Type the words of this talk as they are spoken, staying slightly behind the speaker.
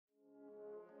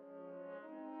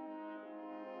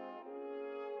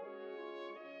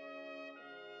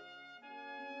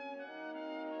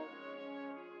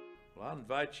I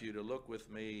invite you to look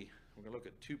with me. We're going to look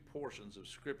at two portions of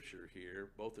Scripture here,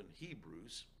 both in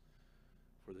Hebrews,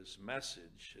 for this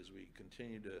message as we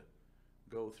continue to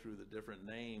go through the different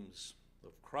names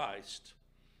of Christ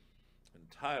and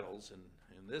titles. And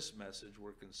in this message,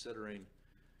 we're considering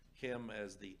him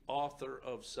as the author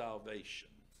of salvation.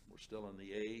 We're still in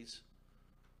the A's,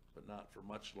 but not for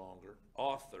much longer.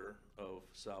 Author of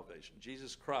salvation.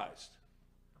 Jesus Christ.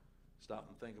 Stop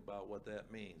and think about what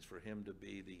that means, for him to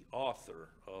be the author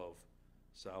of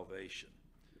salvation.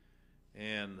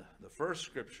 And the first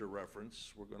scripture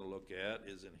reference we're going to look at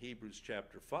is in Hebrews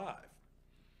chapter 5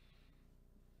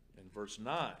 and verse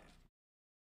 9.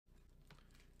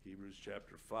 Hebrews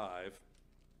chapter 5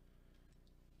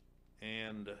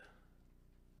 and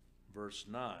verse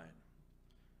 9.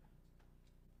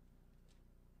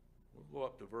 We'll go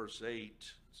up to verse 8,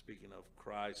 speaking of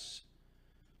Christ's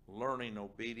learning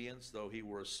obedience. Though he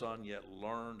were a son, yet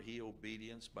learned he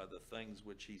obedience by the things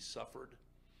which he suffered.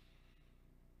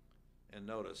 And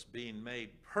notice, being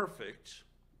made perfect,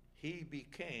 he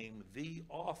became the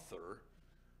author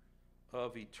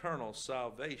of eternal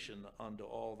salvation unto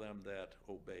all them that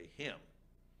obey him.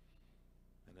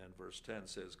 And then verse 10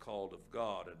 says, called of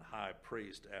God and high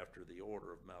priest after the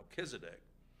order of Melchizedek.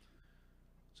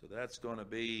 So that's going to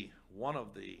be one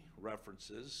of the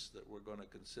references that we're going to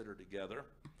consider together.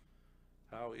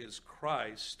 How is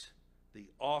Christ the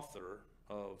author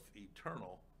of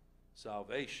eternal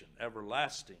salvation,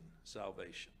 everlasting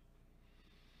salvation?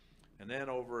 And then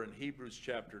over in Hebrews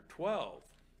chapter 12,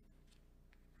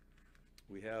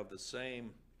 we have the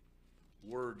same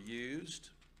word used,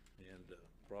 and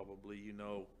probably you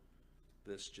know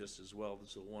this just as well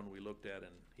as the one we looked at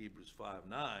in Hebrews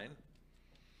 5:9.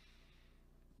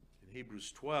 In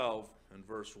Hebrews 12 and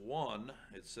verse 1,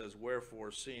 it says,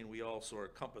 wherefore, seeing we also are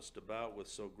compassed about with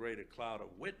so great a cloud of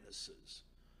witnesses.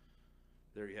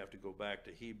 There you have to go back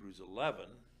to Hebrews 11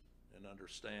 and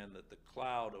understand that the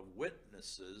cloud of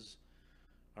witnesses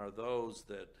are those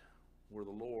that were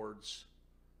the Lord's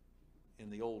in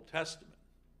the Old Testament,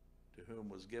 to whom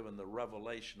was given the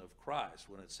revelation of Christ.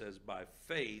 When it says by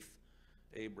faith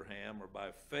Abraham or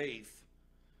by faith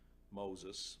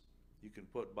Moses, you can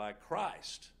put by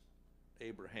Christ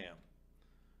Abraham,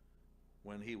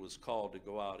 when he was called to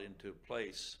go out into a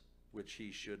place which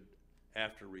he should,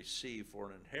 after receive for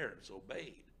an inheritance,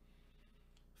 obeyed.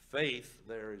 Faith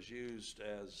there is used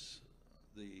as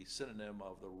the synonym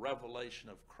of the revelation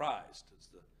of Christ. It's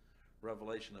the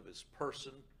revelation of his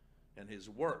person and his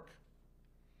work.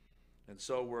 And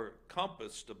so we're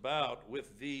compassed about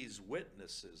with these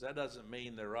witnesses. That doesn't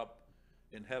mean they're up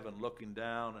in heaven looking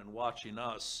down and watching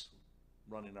us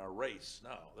running our race.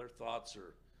 No, their thoughts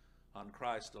are on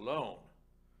Christ alone.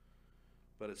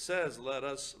 But it says, let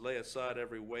us lay aside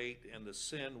every weight and the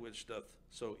sin which doth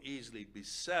so easily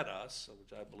beset us,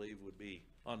 which I believe would be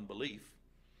unbelief.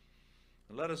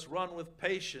 And let us run with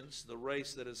patience the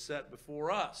race that is set before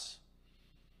us.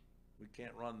 We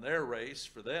can't run their race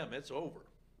for them, it's over.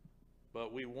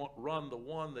 But we want run the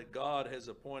one that God has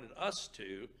appointed us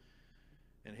to.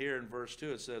 And here in verse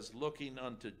 2 it says, looking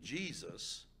unto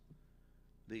Jesus,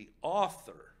 the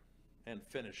author and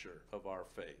finisher of our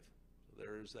faith. So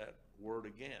there is that word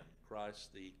again,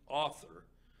 Christ the author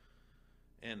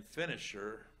and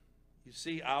finisher. You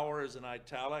see, our is an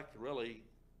italic, really,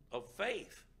 of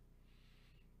faith.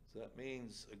 So that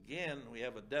means, again, we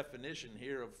have a definition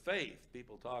here of faith.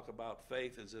 People talk about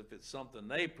faith as if it's something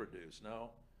they produce. No.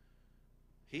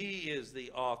 He is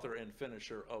the author and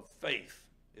finisher of faith.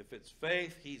 If it's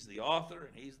faith, he's the author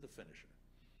and he's the finisher.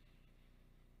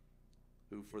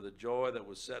 Who for the joy that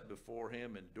was set before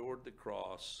him endured the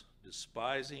cross,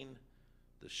 despising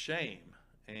the shame,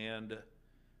 and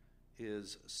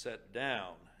is set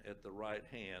down at the right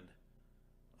hand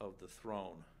of the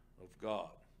throne of God.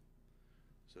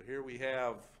 So here we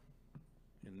have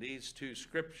in these two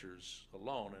scriptures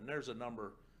alone, and there's a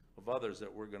number of others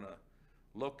that we're going to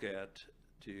look at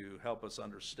to help us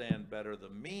understand better the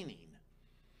meaning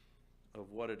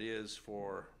of what it is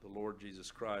for the Lord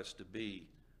Jesus Christ to be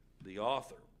the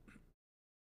author.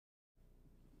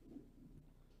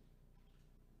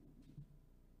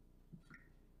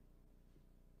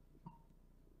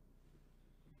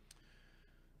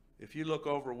 If you look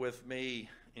over with me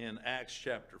in Acts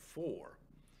chapter 4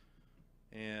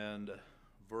 and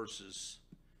verses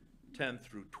 10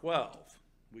 through 12,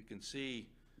 we can see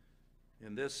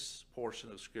in this portion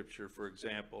of Scripture, for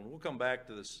example, and we'll come back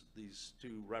to these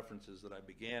two references that I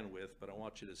began with, but I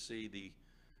want you to see the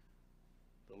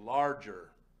larger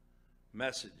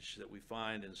message that we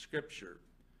find in Scripture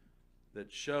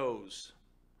that shows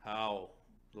how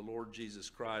the Lord Jesus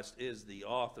Christ is the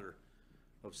author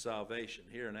of salvation.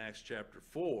 Here in Acts chapter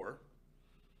 4,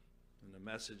 in the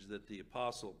message that the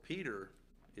Apostle Peter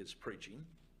is preaching,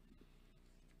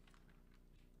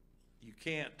 you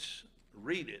can't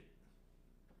read it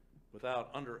without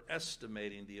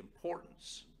underestimating the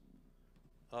importance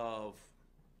of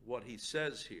what he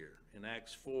says here. In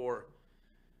Acts 4,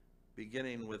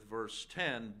 beginning with verse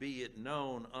 10, "Be it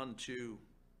known unto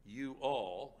you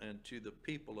all and to the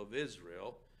people of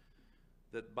Israel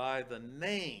that by the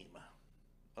name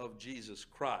of Jesus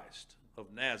Christ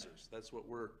of Nazareth," that's what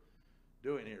we're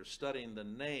doing here, studying the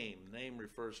name. Name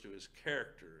refers to his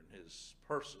character and his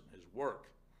person, his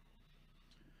work.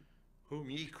 "Whom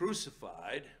ye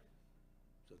crucified,"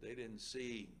 so they didn't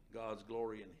see God's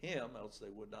glory in him, else they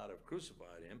would not have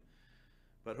crucified him,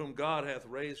 "but whom God hath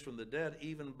raised from the dead,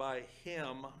 even by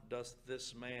him doth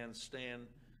this man stand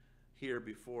here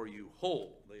before you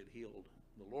whole." They had healed,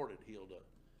 the Lord had healed a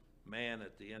man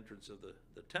at the entrance of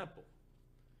the temple.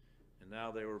 And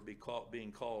now they were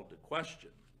being called to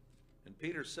question. And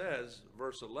Peter says,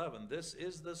 verse 11, "This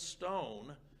is the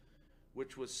stone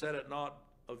which was set at naught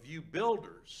of you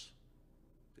builders."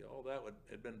 See, all that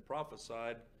had been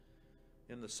prophesied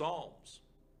in the Psalms,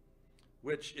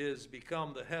 "which is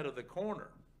become the head of the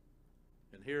corner."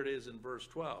 And here it is in verse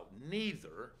 12.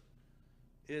 "Neither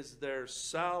is there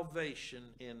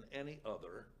salvation in any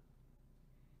other."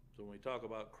 So when we talk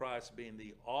about Christ being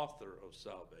the author of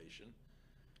salvation,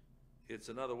 it's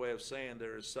another way of saying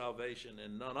there is salvation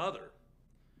in none other.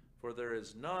 "For there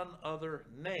is none other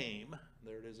name,"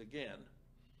 there it is again.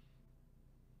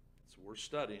 So we're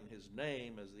studying his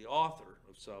name as the author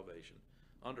of salvation,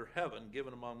 "under heaven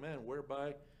given among men,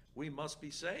 whereby we must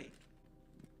be saved."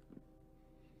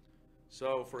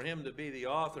 So for him to be the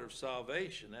author of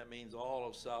salvation, that means all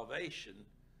of salvation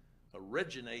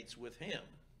originates with him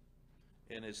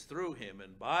and is through him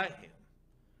and by him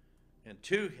and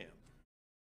to him.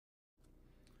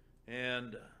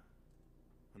 And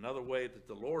another way that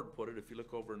the Lord put it, if you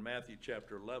look over in Matthew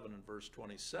chapter 11 and verse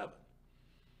 27,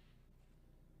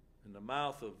 "In the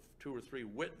mouth of 2 or 3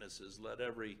 witnesses let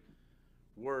every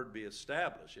word be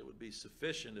established." It would be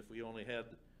sufficient if we only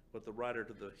had what the writer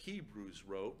to the Hebrews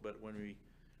wrote, but when we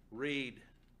read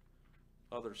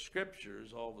other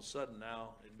scriptures, all of a sudden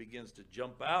now it begins to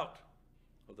jump out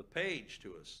of the page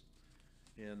to us.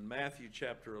 In Matthew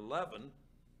chapter 11,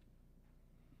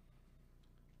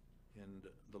 and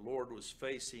the Lord was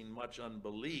facing much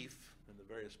unbelief in the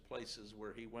various places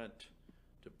where he went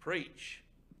to preach,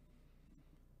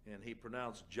 and he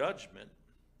pronounced judgment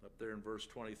up there in verse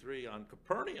 23 on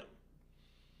Capernaum.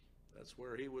 That's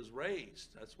where he was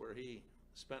raised. That's where he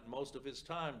spent most of his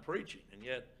time preaching. And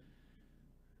yet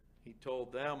he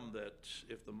told them that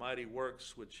if the mighty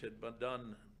works which had been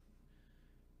done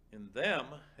in them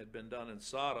had been done in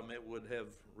Sodom, it would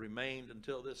have remained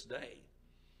until this day.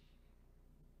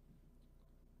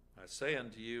 "I say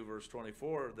unto you," verse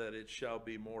 24, "that it shall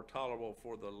be more tolerable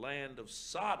for the land of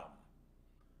Sodom."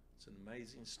 It's an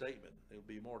amazing statement. It will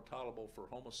be more tolerable for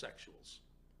homosexuals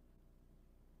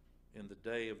in the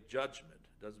day of judgment.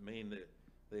 Doesn't mean that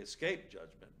they escape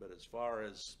judgment, but as far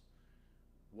as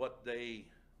what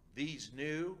these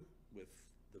knew, with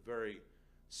the very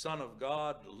Son of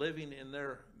God living in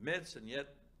their midst, and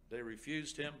yet they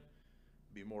refused him,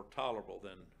 be more tolerable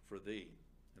than for thee.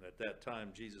 And at that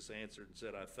time Jesus answered and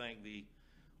said, "I thank thee,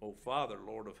 O Father,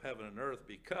 Lord of heaven and earth,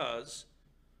 because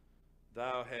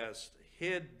thou hast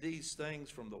hid these things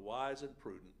from the wise and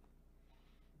prudent,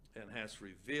 and hast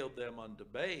revealed them unto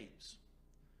babes."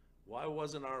 Why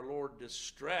wasn't our Lord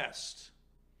distressed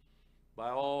by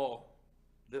all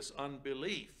this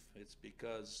unbelief? It's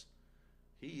because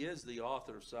he is the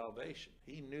author of salvation.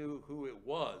 He knew who it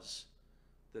was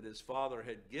that his Father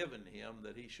had given him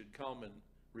that he should come and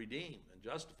redeem and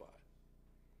justify.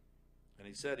 And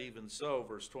he said, "Even so,"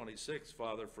 verse 26,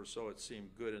 "Father, for so it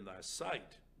seemed good in thy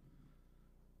sight."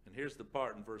 And here's the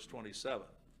part in verse 27.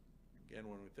 Again,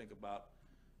 when we think about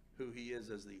who he is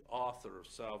as the author of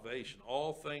salvation.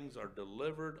 "All things are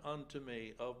delivered unto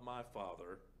me of my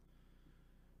Father,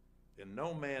 and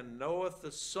no man knoweth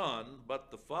the Son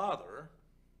but the Father,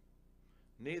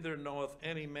 neither knoweth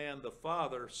any man the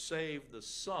Father save the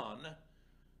Son,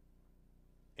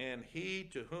 and he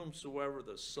to whomsoever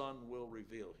the Son will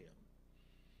reveal him."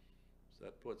 So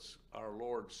that puts our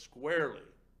Lord squarely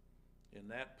in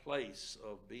that place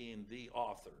of being the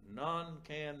author. None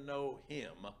can know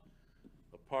him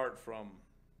apart from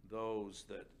those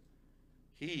that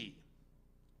he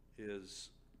is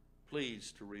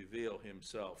pleased to reveal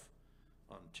himself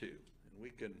unto. And we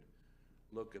can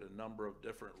look at a number of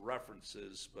different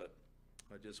references, but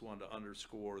I just wanted to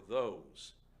underscore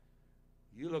those.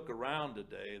 You look around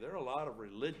today, there are a lot of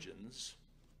religions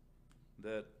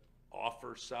that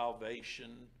offer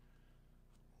salvation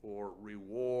or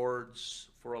rewards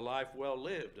for a life well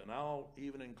lived. And I'll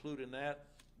even include in that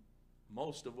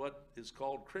most of what is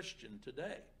called Christian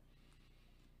today.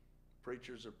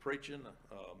 Preachers are preaching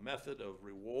a method of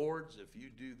rewards. If you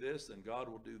do this, then God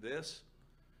will do this.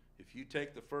 If you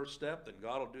take the first step, then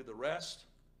God will do the rest.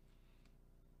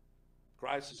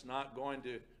 Christ is not going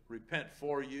to repent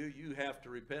for you. You have to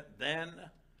repent, then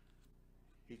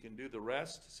he can do the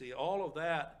rest. See, all of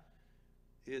that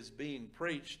is being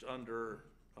preached under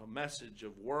a message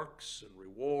of works and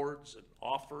rewards and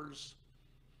offers.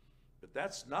 But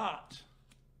that's not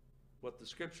what the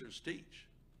scriptures teach.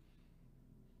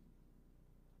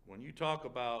 When you talk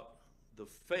about the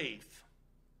faith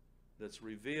that's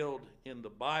revealed in the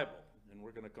Bible, and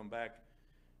we're going to come back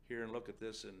here and look at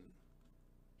this in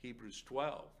Hebrews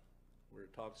 12, where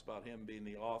it talks about him being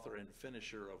the author and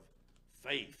finisher of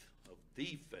faith, of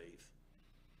the faith,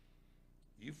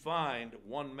 you find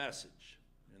one message,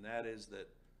 and that is that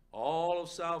all of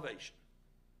salvation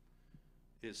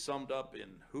is summed up in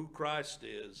who Christ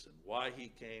is and why he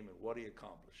came and what he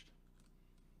accomplished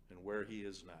and where he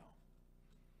is now.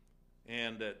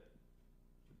 And that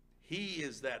he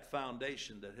is that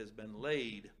foundation that has been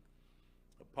laid,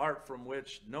 apart from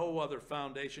which no other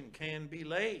foundation can be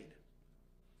laid.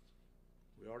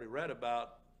 We already read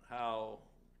about how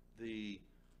the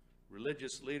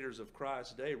religious leaders of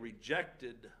Christ's day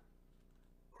rejected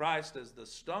Christ as the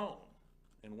stone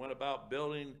and went about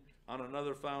building on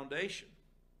another foundation.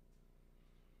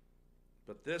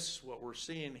 But this, what we're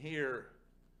seeing here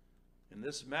in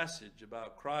this message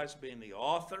about Christ being the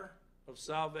author of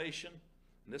salvation,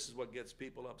 and this is what gets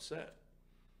people upset,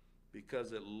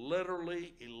 because it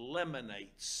literally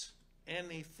eliminates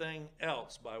anything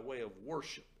else by way of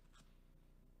worship.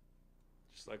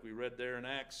 Just like we read there in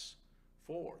Acts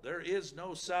 4. There is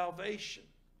no salvation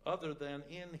other than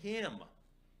in him.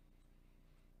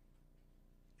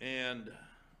 And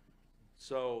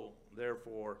so,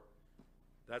 therefore,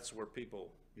 that's where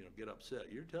people, get upset.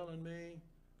 You're telling me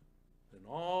in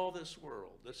all this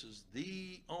world, this is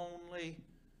the only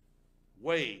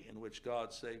way in which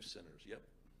God saves sinners? Yep.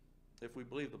 If we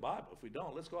believe the Bible. If we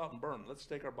don't, let's go out and burn them. Let's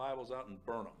take our Bibles out and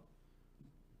burn them.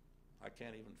 I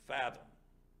can't even fathom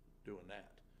doing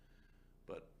that.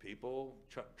 But people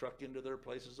truck into their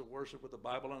places of worship with the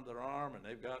Bible under their arm, and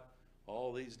they've got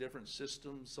all these different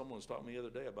systems. Someone was talking to me the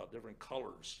other day about different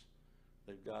colors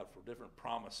they've got for different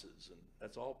promises, and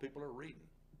that's all people are reading.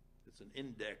 It's an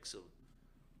index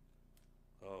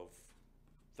of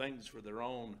things for their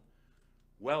own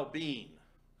well-being,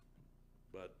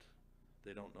 but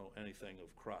they don't know anything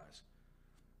of Christ.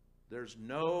 There's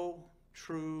no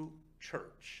true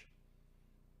church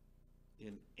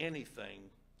in anything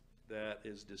that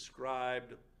is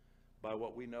described by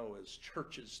what we know as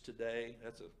churches today.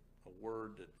 That's a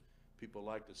word that people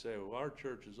like to say, well, our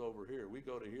church is over here. We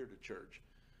go to here to church.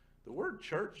 The word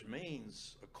church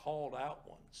means a called out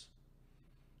ones.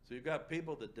 So you've got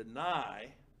people that deny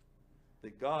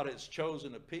that God has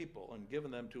chosen a people and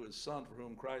given them to his Son for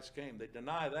whom Christ came. They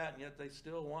deny that, and yet they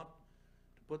still want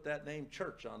to put that name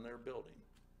church on their building.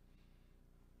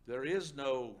 There is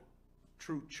no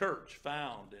true church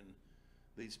found in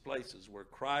these places where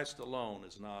Christ alone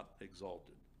is not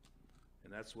exalted.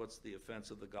 And that's what's the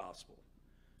offense of the gospel.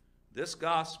 This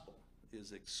gospel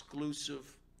is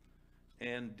exclusive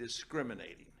and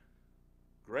discriminating.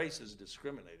 Grace is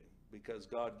discriminating because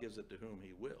God gives it to whom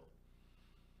he will.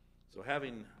 So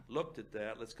having looked at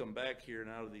that, let's come back here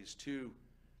now to these two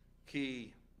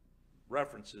key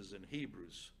references in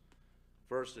Hebrews.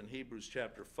 First in Hebrews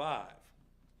chapter 5.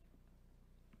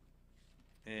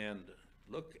 And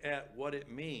look at what it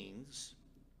means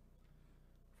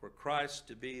for Christ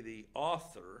to be the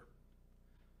author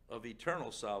of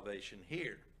eternal salvation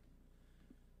here.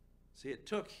 See, it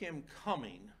took him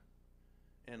coming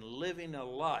and living a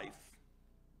life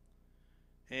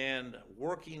and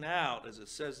working out, as it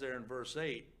says there in verse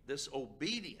 8, this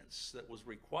obedience that was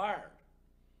required.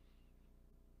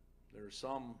 There are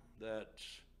some that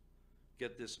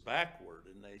get this backward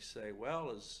and they say,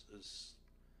 well, as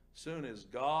soon as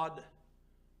God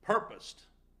purposed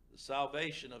the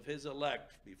salvation of his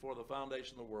elect before the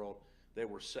foundation of the world, they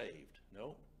were saved.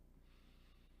 No.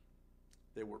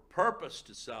 They were purposed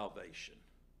to salvation,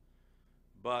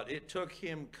 but it took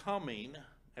him coming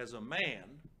as a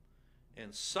man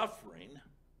and suffering,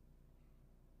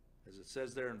 as it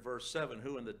says there in verse 7,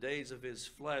 who in the days of his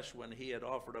flesh, when he had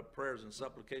offered up prayers and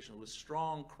supplication with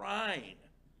strong crying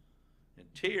and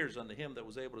tears unto him that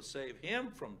was able to save him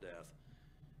from death,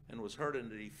 and was heard and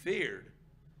that he feared,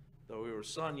 though he were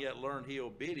son, yet learned he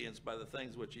obedience by the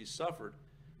things which he suffered.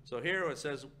 So here it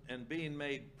says, and being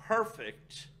made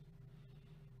perfect,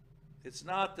 it's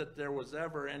not that there was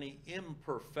ever any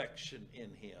imperfection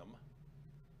in him,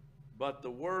 but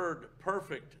the word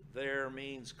perfect there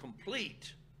means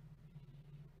complete.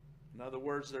 In other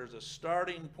words, there's a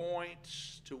starting point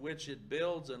to which it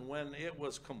builds, and when it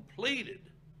was completed,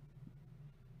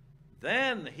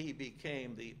 then he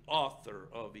became the author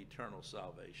of eternal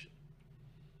salvation.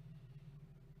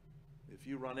 If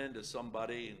you run into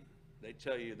somebody and they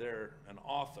tell you they're an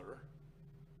author,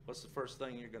 what's the first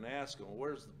thing you're going to ask them? Well,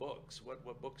 where's the books?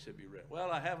 What books have you read?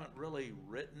 Well, I haven't really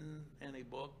written any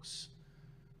books,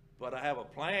 but I have a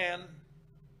plan.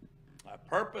 I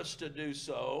purpose to do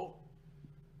so.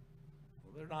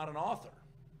 Well, they're not an author.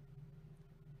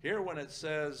 Here, when it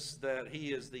says that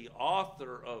he is the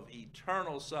author of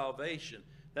eternal salvation,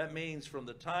 that means from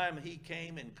the time he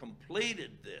came and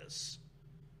completed this,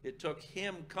 it took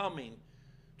him coming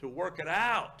to work it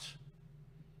out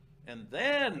and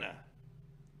then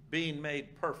being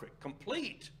made perfect,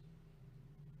 complete.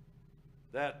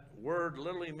 That word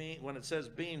literally means, when it says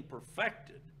being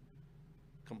perfected,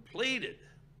 completed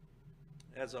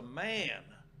as a man,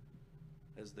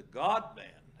 as the God-man,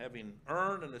 having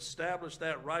earned and established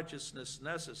that righteousness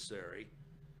necessary,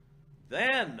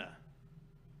 then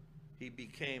he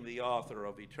became the author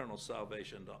of eternal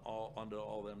salvation unto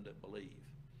all them that believe.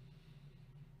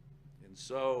 And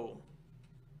so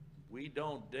we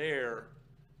don't dare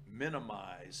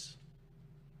minimize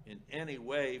in any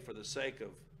way for the sake of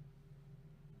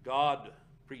God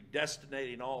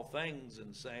predestinating all things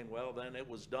and saying, well, then it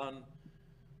was done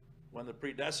when the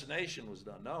predestination was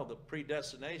done. No, the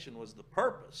predestination was the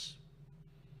purpose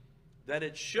that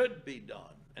it should be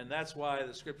done. And that's why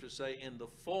the scriptures say, in the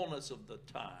fullness of the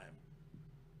time,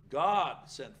 God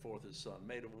sent forth his son,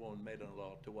 made of a woman, made under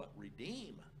law, to what?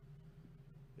 Redeem.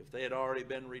 If they had already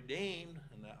been redeemed,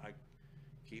 and I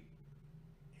keep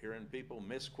hearing people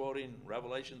misquoting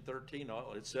Revelation 13.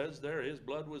 Oh, it says there his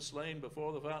blood was slain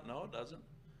before the fountain. No, it doesn't.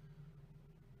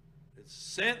 It's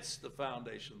since the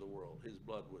foundation of the world his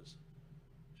blood was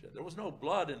shed. There was no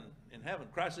blood in heaven.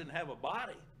 Christ didn't have a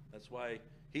body. That's why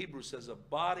Hebrews says, a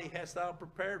body hast thou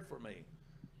prepared for me.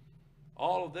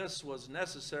 All of this was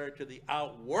necessary to the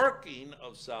outworking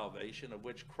of salvation, of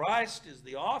which Christ is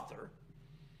the author,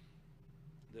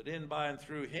 that in, by, and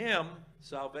through him,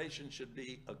 salvation should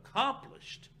be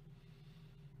accomplished.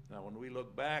 Now, when we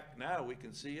look back now, we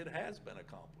can see it has been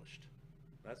accomplished.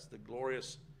 That's the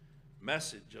glorious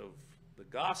message of the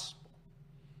gospel,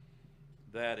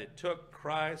 that it took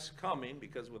Christ coming,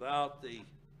 because without the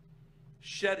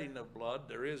shedding of blood,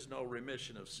 there is no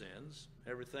remission of sins.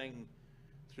 Everything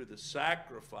through the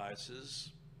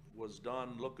sacrifices was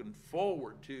done looking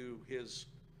forward to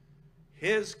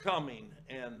his coming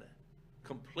and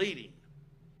completing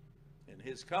in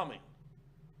his coming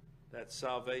that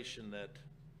salvation that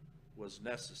was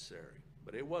necessary.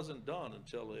 But it wasn't done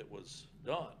until it was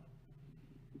done.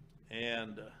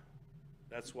 And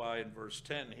that's why in verse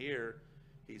 10 here,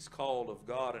 he's called of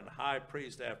God and high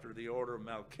priest after the order of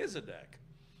Melchizedek.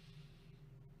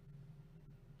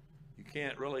 You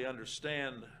can't really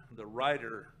understand the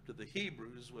writer to the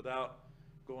Hebrews without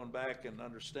going back and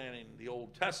understanding the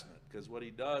Old Testament, because what he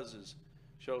does is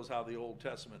shows how the Old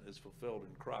Testament is fulfilled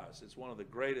in Christ. It's one of the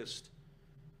greatest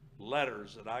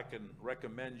letters that I can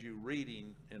recommend you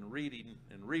reading and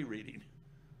rereading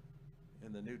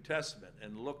in the New Testament,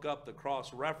 and look up the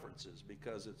cross references,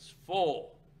 because it's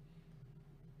full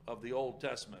of the Old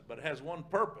Testament. But it has one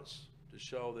purpose: to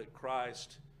show that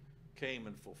Christ came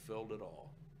and fulfilled it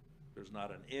all. There's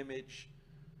not an image,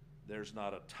 there's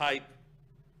not a type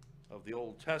of the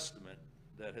Old Testament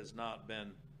that has not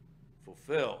been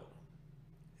fulfilled.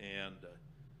 And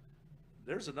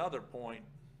there's another point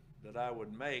that I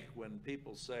would make when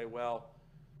people say, well,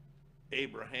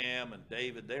 Abraham and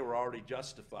David, they were already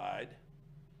justified,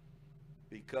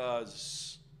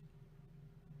 because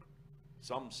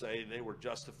some say they were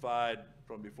justified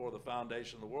from before the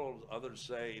foundation of the world. Others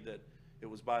say that it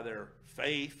was by their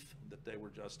faith that they were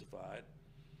justified.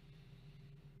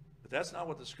 But that's not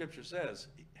what the scripture says.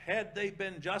 Had they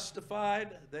been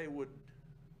justified, they would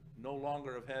no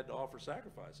longer have had to offer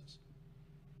sacrifices.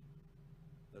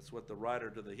 That's what the writer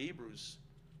to the Hebrews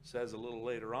says a little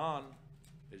later on,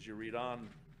 as you read on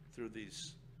through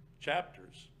these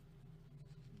chapters,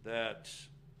 that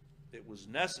it was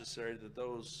necessary that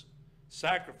those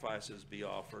sacrifices be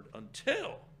offered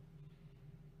until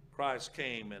Christ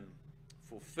came and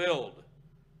fulfilled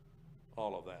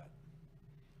all of that.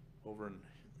 Over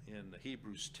in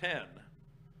Hebrews 10,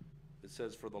 it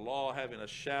says, for the law having a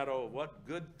shadow of what?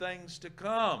 Good things to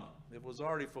come. It was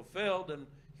already fulfilled, and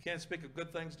you can't speak of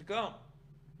good things to come.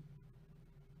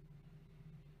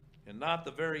 and not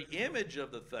the very image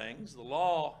of the things. The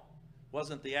law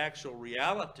wasn't the actual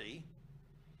reality.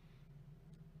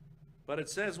 But it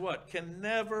says what? Can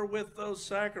never with those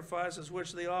sacrifices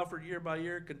which they offered year by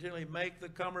year continually make the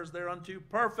comers thereunto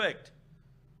perfect.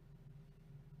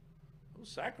 Those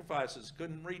sacrifices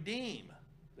couldn't redeem.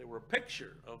 They were a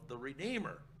picture of the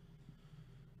Redeemer.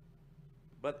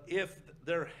 But if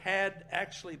there had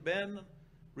actually been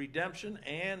redemption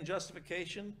and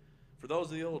justification for those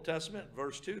of the Old Testament,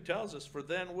 verse 2 tells us, for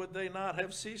then would they not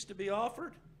have ceased to be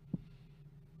offered?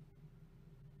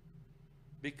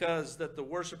 Because that the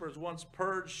worshipers once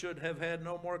purged should have had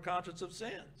no more conscience of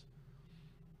sins.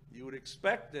 You would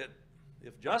expect that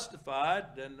if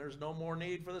justified, then there's no more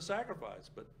need for the sacrifice.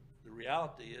 But the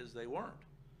reality is they weren't.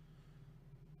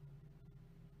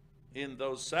 In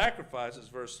those sacrifices,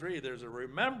 verse 3, there's a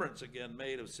remembrance again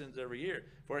made of sins every year.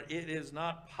 For it is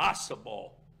not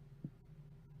possible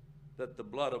that the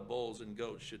blood of bulls and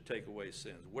goats should take away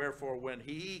sins. Wherefore, when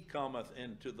he cometh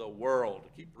into the world,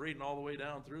 keep reading all the way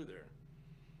down through there.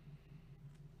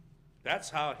 That's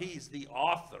how he's the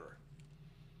author.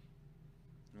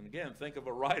 And again, think of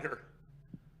a writer.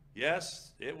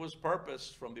 Yes, it was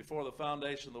purposed from before the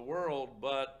foundation of the world,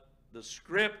 but the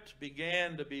script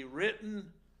began to be written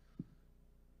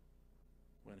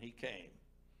when he came.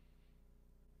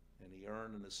 And he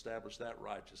earned and established that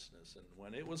righteousness. And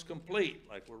when it was complete,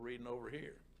 like we're reading over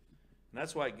here. And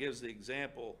that's why it gives the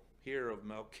example here of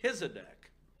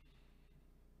Melchizedek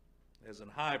as an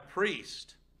high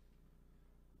priest.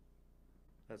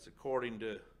 That's according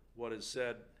to what is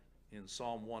said in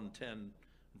Psalm 110,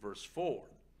 verse 4.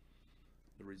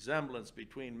 The resemblance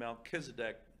between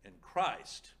Melchizedek and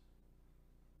Christ.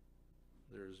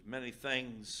 There's many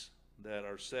things that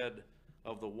are said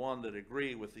of the one that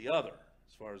agree with the other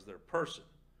as far as their person.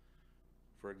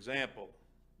 For example,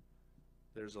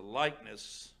 there's a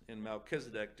likeness in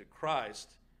Melchizedek to Christ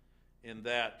in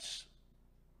that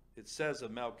it says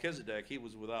of Melchizedek he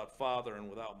was without father and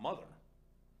without mother.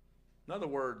 In other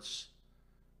words,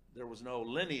 there was no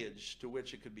lineage to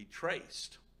which it could be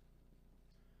traced.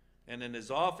 And in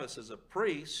his office as a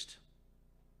priest,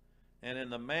 and in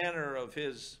the manner of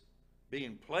his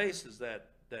being placed as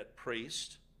that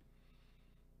priest,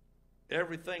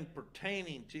 everything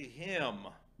pertaining to him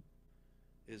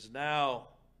is now,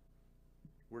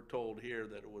 we're told here,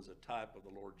 that it was a type of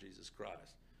the Lord Jesus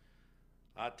Christ.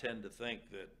 I tend to think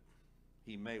that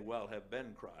he may well have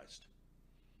been Christ.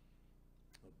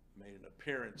 Made an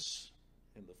appearance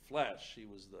in the flesh. He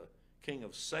was the king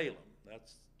of Salem.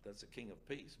 That's a king of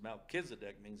peace.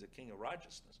 Melchizedek means a king of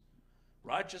righteousness.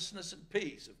 Righteousness and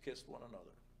peace have kissed one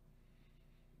another.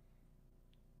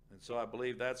 And so I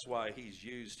believe that's why he's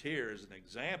used here as an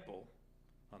example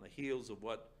on the heels of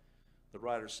what the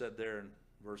writer said there in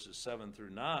verses 7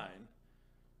 through 9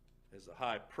 as the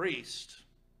high priest,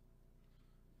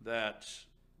 that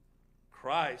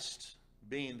Christ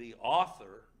being the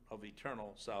author of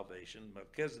eternal salvation,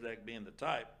 Melchizedek being the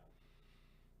type,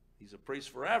 he's a priest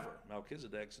forever.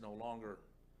 Melchizedek's no longer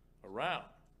around.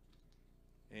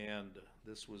 And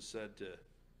this was said to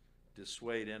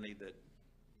dissuade any that,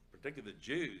 particularly the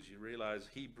Jews. You realize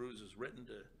Hebrews is written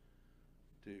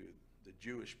to the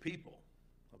Jewish people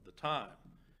of the time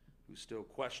who still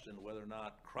questioned whether or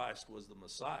not Christ was the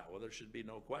Messiah. Well, there should be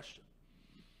no question,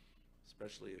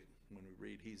 especially when we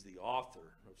read he's the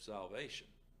author of salvation.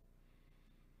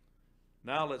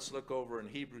 Now let's look over in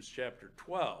Hebrews chapter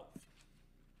 12,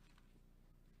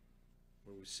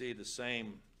 where we see the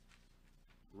same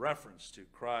reference to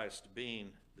Christ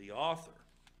being the author.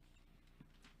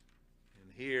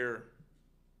 And here,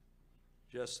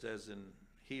 just as in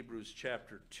Hebrews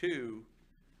chapter 2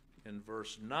 and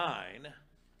verse 9,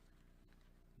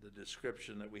 the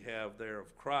description that we have there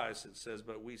of Christ, it says,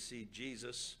 but we see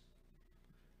Jesus,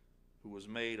 who was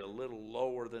made a little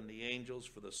lower than the angels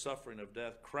for the suffering of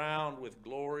death, crowned with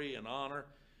glory and honor,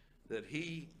 that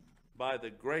he, by the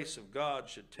grace of God,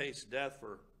 should taste death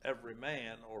for every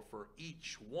man, or for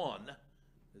each one,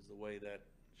 is the way that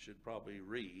should probably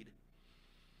read.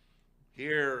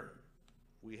 Here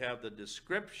we have the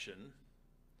description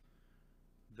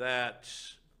that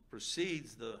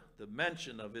precedes the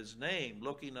mention of his name,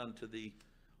 looking unto the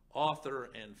author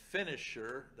and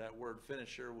finisher. That word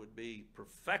finisher would be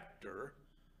perfecter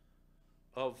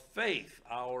of faith.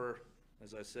 Our,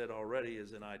 as I said already,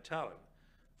 is in italic.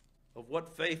 Of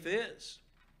what faith is.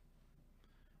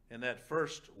 And that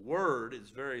first word is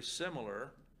very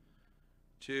similar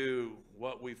to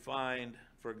what we find,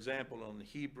 for example, in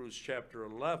Hebrews chapter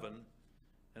 11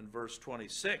 and verse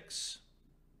 26.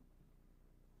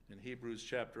 In Hebrews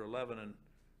chapter 11 and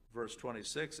verse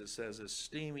 26, it says,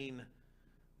 esteeming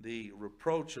the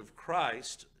reproach of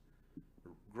Christ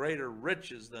greater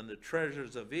riches than the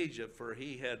treasures of Egypt, for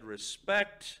he had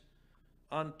respect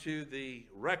unto the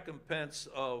recompense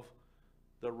of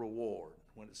the reward.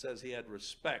 When it says he had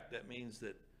respect, that means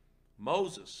that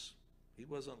Moses, he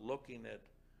wasn't looking at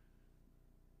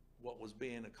what was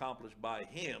being accomplished by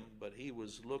him, but he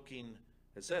was looking,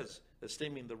 it says,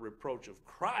 esteeming the reproach of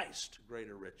Christ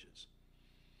greater riches.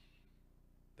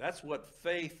 That's what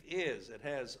faith is. It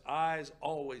has eyes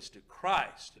always to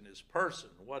Christ and his person,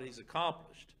 what he's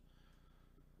accomplished.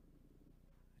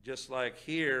 Just like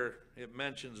here, it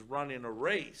mentions running a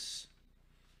race.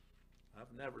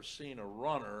 I've never seen a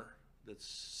runner that's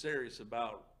serious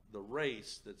about the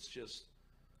race, that's just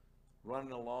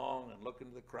running along and looking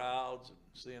at the crowds and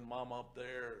seeing mom up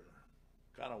there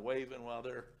kind of waving while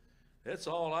they're, it's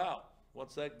all out.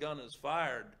 Once that gun is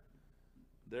fired,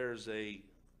 there's a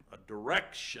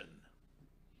direction.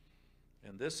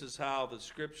 And this is how the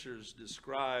scriptures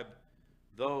describe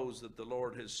those that the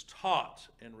Lord has taught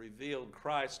and revealed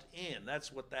Christ in.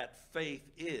 That's what that faith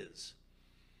is.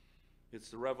 It's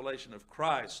the revelation of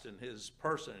Christ and his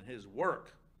person and his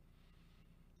work.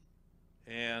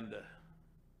 And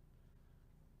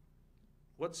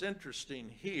what's interesting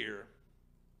here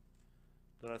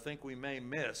that I think we may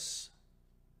miss,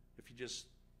 if you just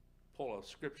pull a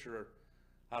scripture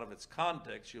out of its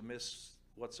context, you'll miss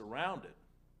what's around it.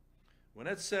 When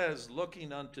it says,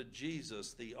 looking unto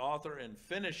Jesus, the author and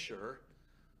finisher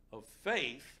of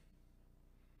faith,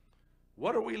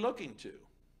 what are we looking to?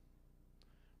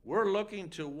 We're looking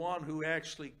to one who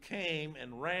actually came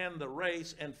and ran the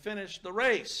race and finished the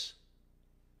race.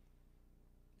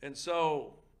 And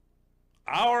so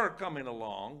our coming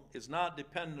along is not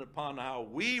dependent upon how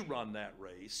we run that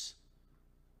race,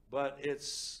 but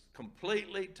it's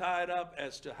completely tied up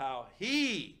as to how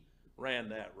he ran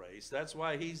that race. That's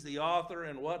why he's the author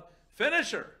and what?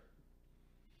 Finisher.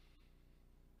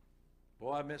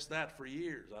 Boy, I missed that for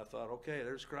years. I thought, okay,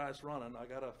 there's Christ running. I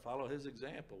got to follow his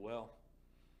example. Well,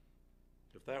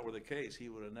 if that were the case, he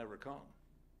would have never come.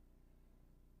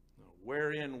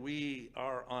 Wherein we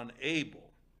are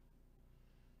unable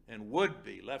and would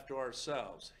be left to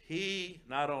ourselves, he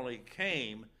not only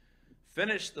came,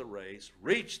 finished the race,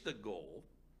 reached the goal,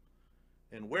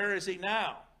 and where is he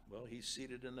now? Well, he's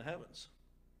seated in the heavens.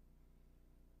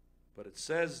 But it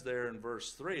says there in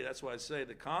verse 3, that's why I say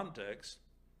the context,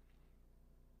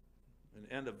 in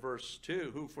the end of verse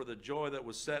 2, who for the joy that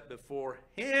was set before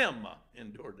him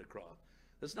endured the cross.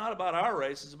 It's not about our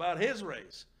race, it's about his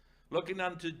race. Looking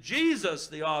unto Jesus,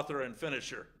 the author and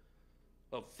finisher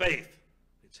of faith.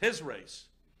 It's his race.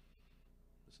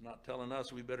 It's not telling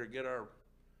us we better get our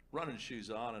running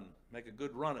shoes on and make a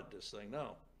good run at this thing.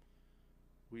 No.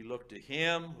 We look to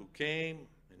him who came,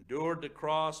 endured the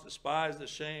cross, despised the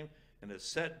shame, and is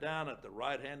set down at the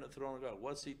right hand of the throne of God.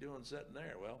 What's he doing sitting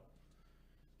there? Well,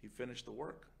 he finished the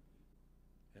work.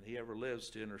 And he ever lives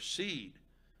to intercede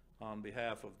on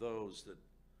behalf of those that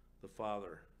the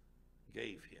Father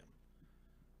gave him.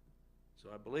 So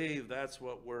I believe that's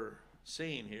what we're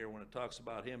seeing here when it talks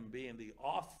about him being the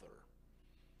author.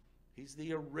 He's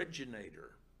the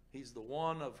originator. He's the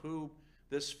one of who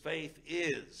this faith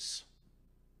is,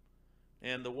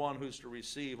 and the one who's to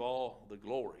receive all the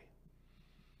glory.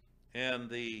 And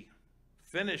the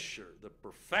finisher, the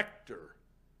perfecter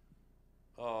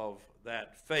of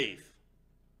that faith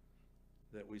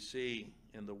that we see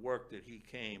in the work that he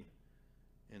came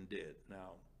and did.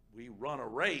 Now, we run a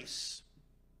race,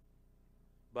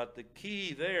 but the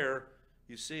key there,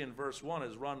 you see in verse 1,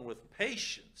 is run with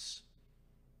patience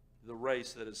the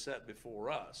race that is set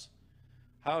before us.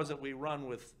 How is it we run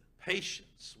with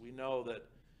patience? We know that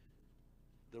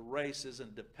the race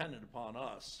isn't dependent upon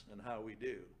us and how we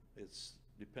do. It's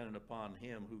dependent upon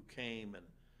him who came and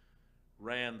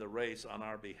ran the race on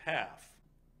our behalf.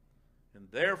 And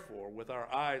therefore, with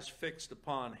our eyes fixed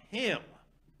upon him,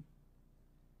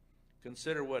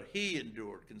 consider what he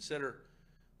endured. Consider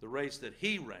the race that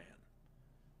he ran.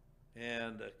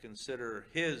 And consider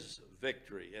his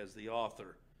victory as the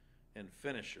author and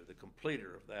finisher, the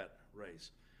completer of that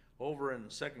race. Over in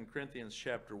 2 Corinthians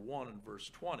chapter 1 and verse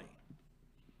 20,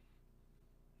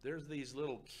 there's these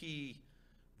little key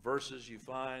verses you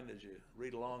find as you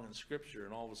read along in Scripture,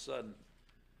 and all of a sudden,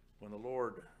 when the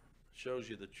Lord shows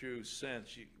you the true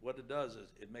sense, what it does is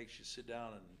it makes you sit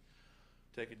down and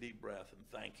take a deep breath and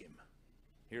thank him.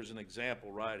 Here's an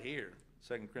example right here,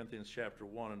 2 Corinthians chapter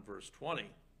 1 and verse 20.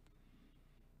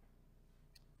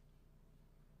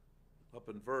 Up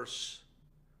in verse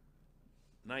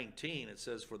 19, it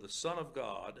says, "For the Son of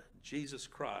God, Jesus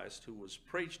Christ, who was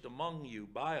preached among you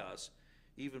by us,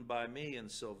 even by me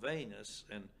and Silvanus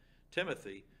and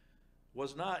Timothy,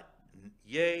 was not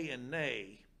yea and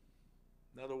nay,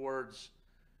 In other words,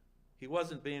 he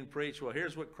wasn't being preached, well,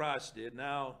 here's what Christ did,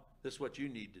 now this is what you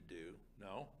need to do.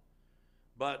 No.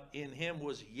 But in him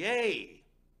was yea.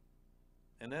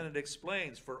 And then it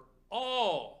explains, for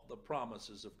all the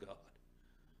promises of God.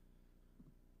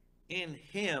 In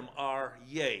him are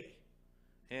yea,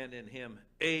 and in him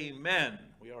amen.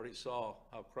 We already saw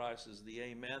how Christ is the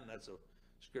amen. That's a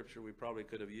scripture we probably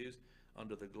could have used.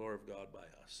 Unto the glory of God by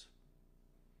us.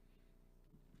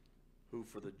 Who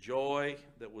for the joy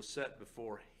that was set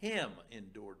before him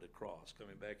endured the cross.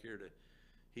 Coming back here to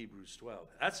Hebrews 12.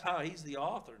 That's how he's the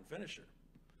author and finisher.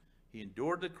 He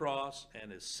endured the cross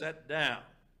and is set down.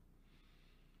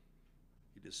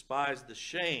 He despised the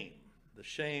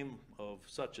shame of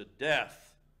such a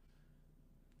death,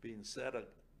 being set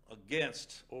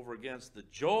over against the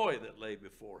joy that lay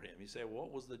before him. You say, well,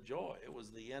 what was the joy? It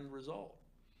was the end result.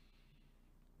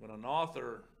 When an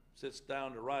author sits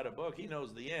down to write a book, he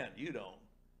knows the end. You don't.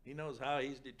 He knows how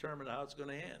he's determined how it's going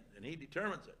to end, and he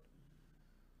determines it.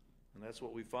 And that's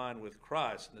what we find with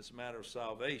Christ in this matter of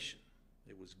salvation.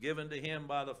 It was given to him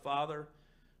by the Father,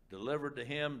 delivered to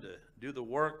him to do the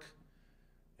work,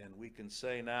 and we can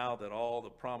say now that all the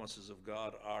promises of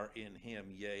God are in him,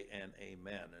 yea and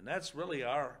amen. And that's really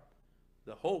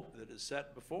the hope that is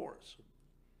set before us.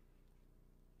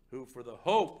 Who for the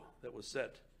hope that was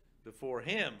set before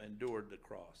him endured the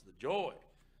cross, the joy.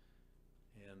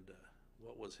 And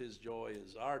what was his joy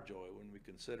is our joy when we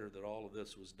consider that all of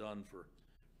this was done for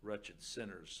wretched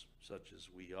sinners such as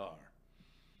we are.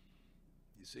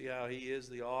 You see how he is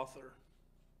the author?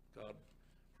 God,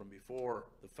 from before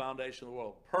the foundation of the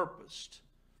world, purposed,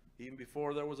 even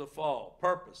before there was a fall,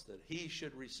 purposed that he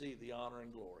should receive the honor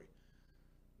and glory,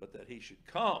 but that he should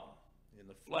come in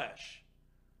the flesh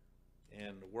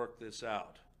and work this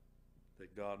out,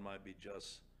 that God might be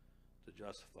just to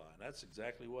justify. And that's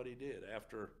exactly what he did.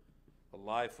 After a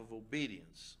life of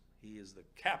obedience, he is the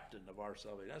captain of our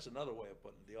salvation. That's another way of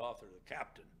putting it, the author, the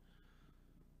captain.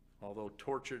 Although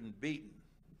tortured and beaten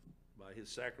by his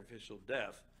sacrificial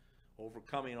death,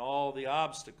 overcoming all the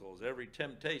obstacles, every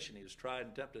temptation, he was tried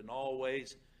and tempted in all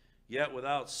ways, yet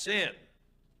without sin.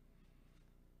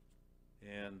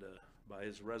 And by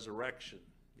his resurrection,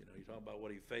 you talk about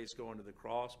what he faced going to the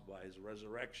cross. By his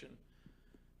resurrection,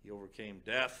 he overcame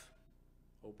death,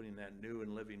 opening that new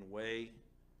and living way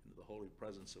into the holy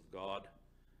presence of God.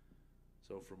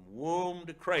 So from womb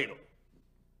to cradle,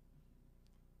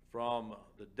 from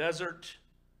the desert,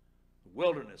 the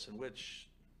wilderness in which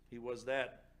he was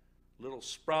that little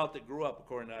sprout that grew up,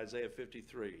 according to Isaiah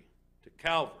 53, to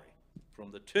Calvary,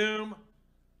 from the tomb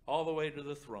all the way to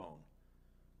the throne,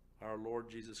 our Lord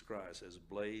Jesus Christ has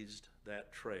blazed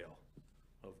that trail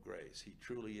of grace. He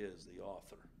truly is the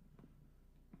author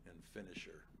and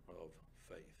finisher of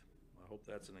faith. I hope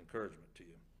that's an encouragement to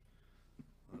you.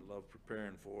 I love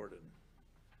preparing for it and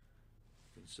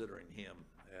considering him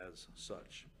as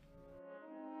such.